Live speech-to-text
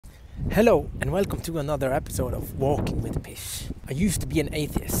Hello and welcome to another episode of Walking with Pish. I used to be an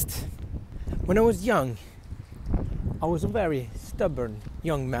atheist. When I was young, I was a very stubborn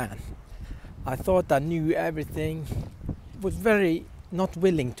young man. I thought I knew everything, was very not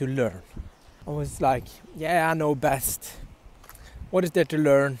willing to learn. I was like, yeah, I know best. What is there to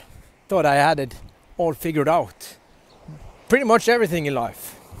learn? Thought I had it all figured out. Pretty much everything in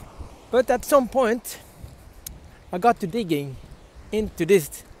life. But at some point, I got to digging into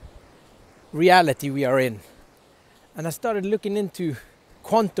this reality we are in, and I started looking into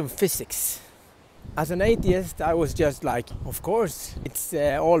quantum physics. As an atheist, I was just like, of course it's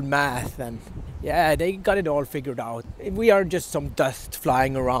all math, and yeah, they got it all figured out. We are just some dust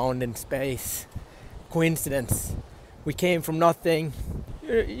flying around in space. Coincidence. We came from nothing.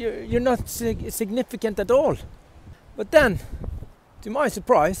 You're not significant at all. But then, to my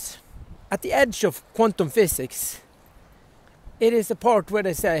surprise, at the edge of quantum physics, it is a part where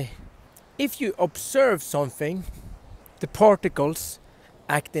they say, if you observe something, the particles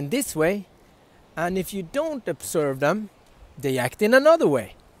act in this way, and if you don't observe them, they act in another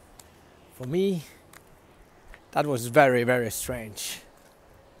way. For me, that was very, very strange.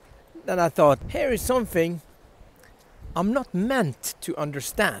 Then I thought, here is something I'm not meant to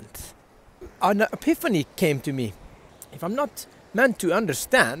understand. An epiphany came to me. If I'm not meant to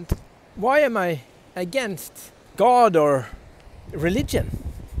understand, why am I against God or religion?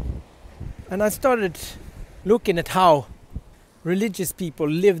 And I started looking at how religious people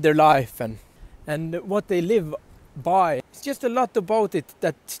live their life and what they live by. It's just a lot about it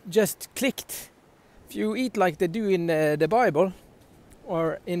that just clicked. If you eat like they do in the Bible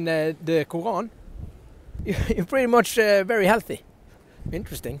or in the Quran, you're pretty much very healthy.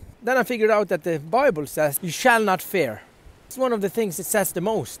 Interesting. Then I figured out that the Bible says you shall not fear. It's one of the things it says the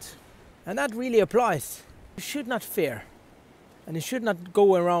most. And that really applies. You should not fear. And you should not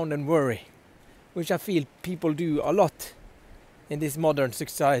go around and worry, which I feel people do a lot in this modern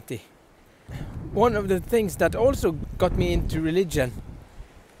society. One of the things that also got me into religion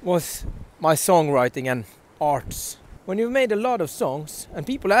was my songwriting and arts. When you've made a lot of songs and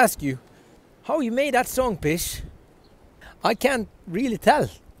people ask you, how you made that song, Pish? I can't really tell.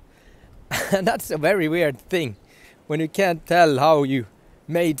 And that's a very weird thing, when you can't tell how you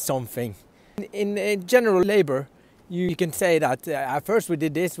made something. In general labor, you can say that first we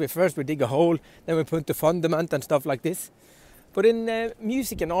did this, first we dig a hole, then we put the fundament and stuff like this. But in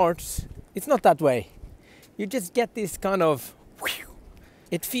music and arts, it's not that way. You just get this kind of...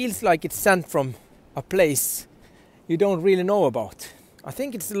 It feels like it's sent from a place you don't really know about. I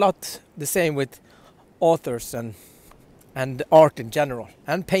think it's a lot the same with authors and art in general,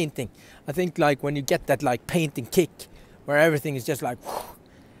 and painting. I think like when you get that like painting kick, where everything is just like...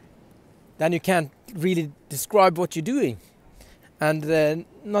 then you can't really describe what you're doing. And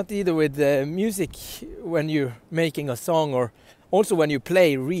not either with music when you're making a song, or also when you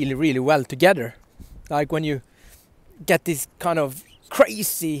play really, really well together. Like when you get this kind of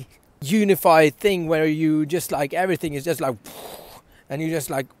crazy unified thing where you just like everything is just like, and you just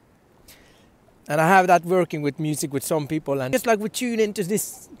like, and I have that working with music with some people, and just like we tune into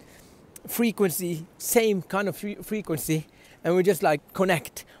this frequency, same kind of frequency, and we just like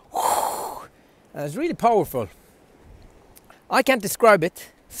connect. And it's really powerful. I can't describe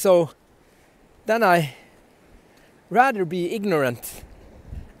it, so then I rather be ignorant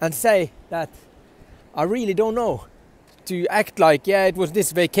and say that I really don't know. To act like, yeah, it was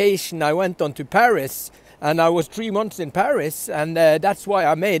this vacation I went on to Paris and I was 3 months in Paris and that's why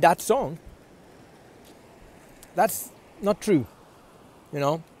I made that song. That's not true, you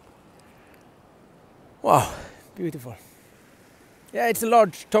know. Wow, beautiful. Yeah, it's a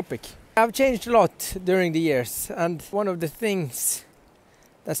large topic. I've changed a lot during the years, and one of the things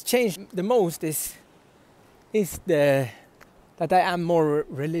that's changed the most is that I am more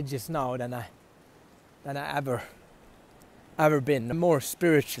religious now than I ever been. I'm more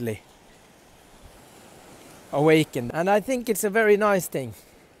spiritually awakened, and I think it's a very nice thing,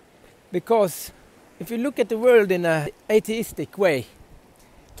 because if you look at the world in an atheistic way,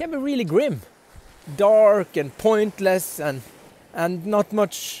 it can be really grim, dark and pointless, and not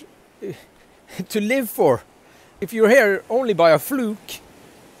much to live for. If you're here only by a fluke,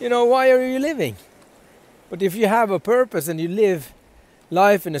 you know, why are you living? But if you have a purpose and you live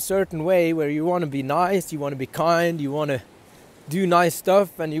life in a certain way where you want to be nice, you want to be kind, you want to do nice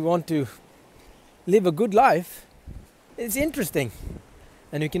stuff, and you want to live a good life, it's interesting.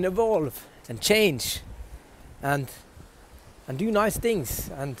 And you can evolve and change and do nice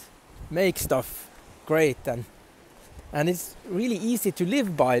things and make stuff great, and it's really easy to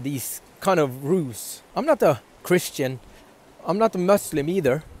live by these kind of rules. I'm not a Christian, I'm not a Muslim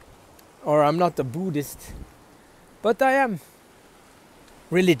either, or I'm not a Buddhist, but I am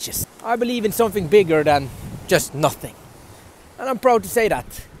religious. I believe in something bigger than just nothing. And I'm proud to say that.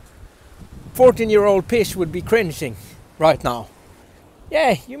 14-year-old Pish would be cringing right now.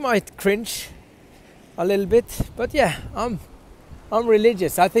 Yeah, you might cringe a little bit, but yeah, I'm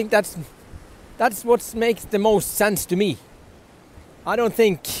religious. I think that's what makes the most sense to me. I don't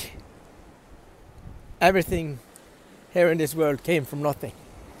think everything here in this world came from nothing,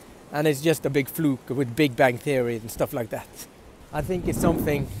 and it's just a big fluke with Big Bang Theory and stuff like that. I think it's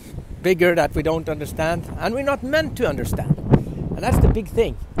something bigger that we don't understand, and we're not meant to understand. And that's the big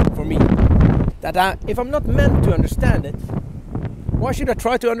thing for me. That if I'm not meant to understand it, why should I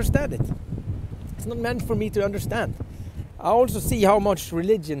try to understand it? It's not meant for me to understand. I also see how much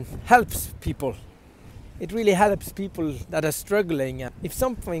religion helps people. It really helps people that are struggling. If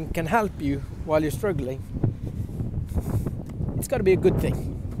something can help you while you're struggling, it's got to be a good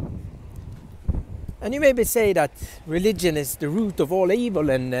thing. And you maybe say that religion is the root of all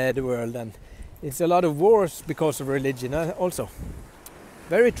evil in the world, and it's a lot of wars because of religion also.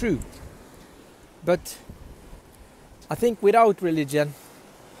 Very true. But I think without religion,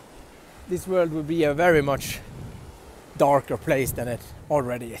 this world would be a very much darker place than it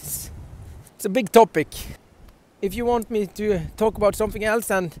already is. It's a big topic. If you want me to talk about something else,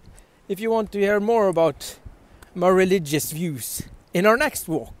 and if you want to hear more about my religious views in our next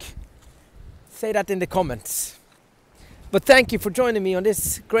walk, say that in the comments. But thank you for joining me on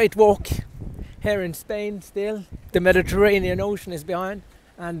this great walk here in Spain still. The Mediterranean Ocean is behind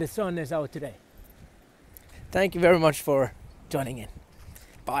and the sun is out today. Thank you very much for joining in.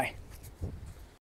 Bye.